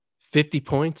50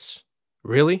 points?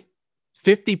 Really?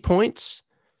 50 points?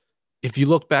 If you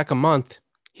look back a month,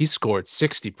 he scored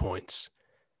 60 points.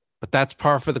 But that's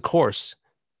par for the course.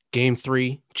 Game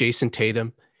 3, Jason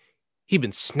Tatum. He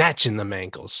been snatching them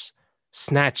ankles.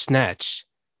 Snatch, snatch.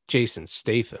 Jason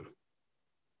Statham.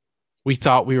 We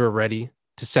thought we were ready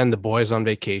to send the boys on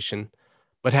vacation,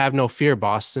 but have no fear,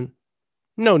 Boston.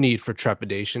 No need for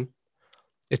trepidation.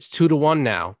 It's 2-1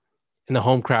 now, and the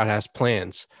home crowd has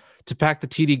plans to pack the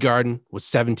TD Garden with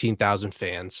 17,000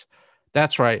 fans.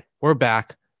 That's right, we're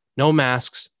back. No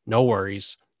masks, no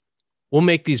worries. We'll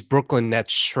make these Brooklyn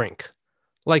Nets shrink.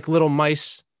 Like little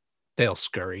mice, they'll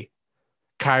scurry.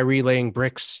 Kyrie laying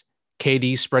bricks,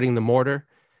 KD spreading the mortar.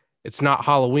 It's not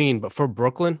Halloween, but for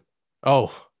Brooklyn,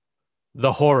 oh,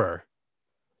 the horror.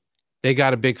 They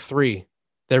got a big 3.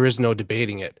 There is no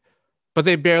debating it. But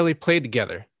they barely played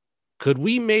together. Could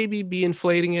we maybe be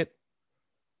inflating it?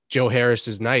 Joe Harris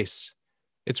is nice.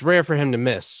 It's rare for him to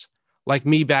miss, like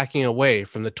me backing away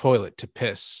from the toilet to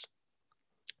piss.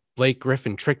 Blake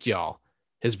Griffin tricked y'all.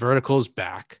 His vertical is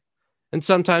back. And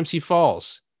sometimes he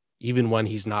falls, even when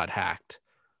he's not hacked.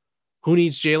 Who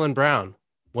needs Jaylen Brown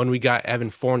when we got Evan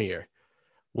Fournier?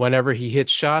 Whenever he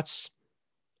hits shots,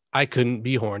 I couldn't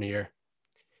be hornier.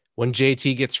 When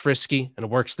JT gets frisky and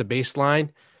works the baseline,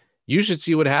 you should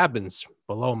see what happens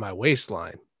below my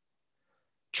waistline.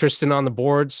 Tristan on the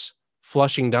boards,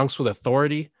 flushing dunks with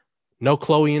authority. No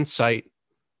Chloe in sight,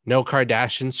 no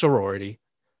Kardashian sorority.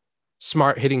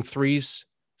 Smart hitting threes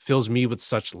fills me with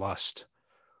such lust.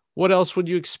 What else would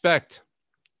you expect?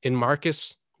 In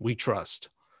Marcus, we trust.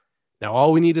 Now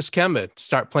all we need is Kemba to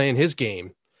start playing his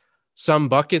game. Some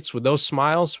buckets with those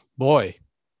smiles, boy,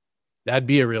 that'd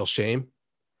be a real shame.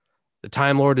 The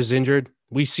Time Lord is injured.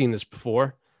 We've seen this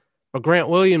before. But Grant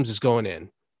Williams is going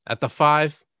in. At the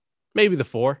 5, maybe the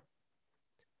 4.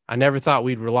 I never thought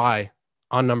we'd rely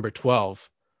on number 12.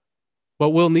 But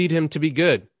we'll need him to be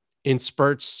good in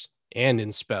spurts and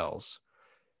in spells.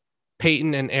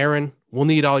 Peyton and Aaron will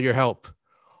need all your help,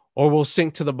 or we'll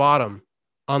sink to the bottom,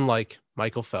 unlike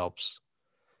Michael Phelps.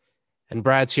 And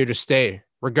Brad's here to stay,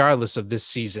 regardless of this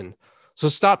season. So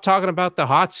stop talking about the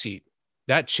hot seat.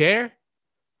 That chair?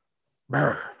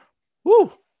 Brr.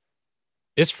 Woo.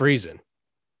 It's freezing.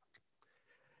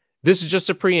 This is just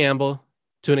a preamble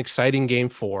to an exciting Game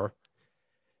 4.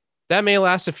 That may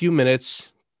last a few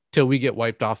minutes till we get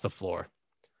wiped off the floor.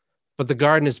 But the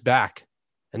Garden is back,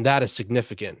 and that is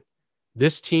significant.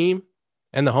 This team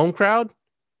and the home crowd,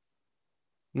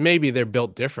 maybe they're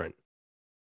built different.